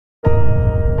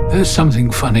There's something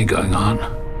funny going on.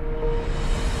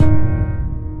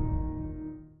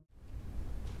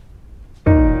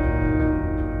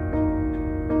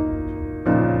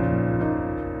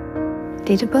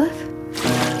 Date of birth?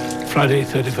 Friday,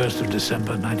 31st of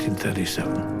December,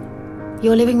 1937.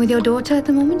 You're living with your daughter at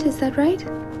the moment, is that right?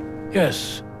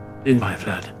 Yes, in my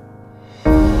flat.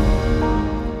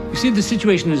 You see, the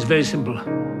situation is very simple.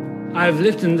 I've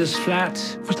lived in this flat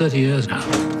for 30 years now.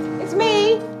 It's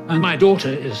me. And my daughter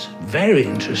is very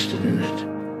interested in it.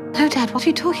 No, Dad, what are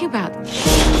you talking about?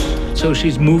 So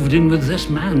she's moved in with this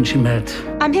man she met.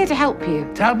 I'm here to help you.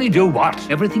 Tell me, do what?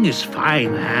 Everything is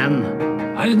fine, Anne.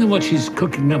 I don't know what she's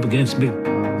cooking up against me,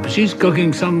 but she's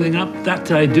cooking something up,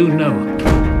 that I do know.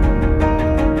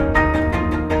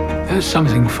 There's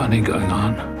something funny going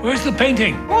on. Where's the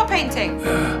painting? What painting?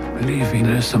 Believe me,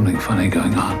 there's something funny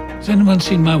going on. Has anyone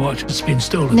seen my watch? It's been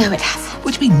stolen. No, it hasn't.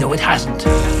 What do you mean, no, it hasn't?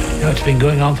 You know, it's been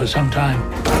going on for some time.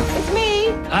 It's me.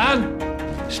 Anne!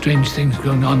 Strange things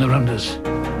going on around us.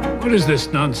 What is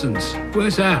this nonsense?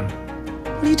 Where's Anne?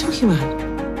 What are you talking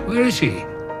about? Where is she?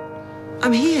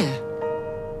 I'm here.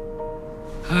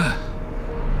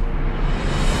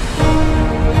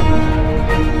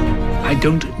 I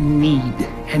don't need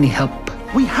any help.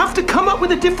 We have to come up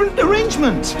with a different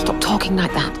arrangement. Stop talking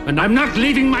like that. And I'm not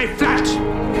leaving my flat!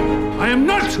 I am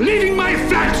not leaving my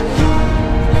flat!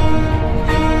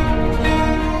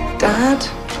 Dad?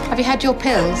 Have you had your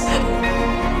pills?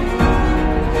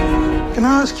 Can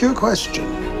I ask you a question?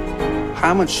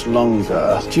 How much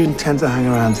longer do you intend to hang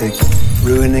around here,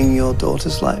 ruining your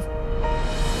daughter's life?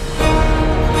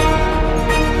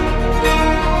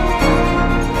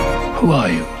 Who are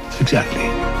you, exactly?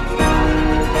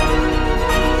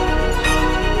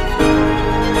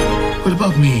 What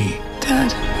about me?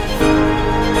 Dad?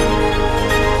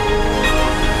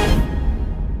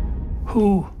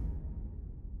 Who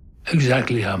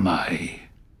exactly am I?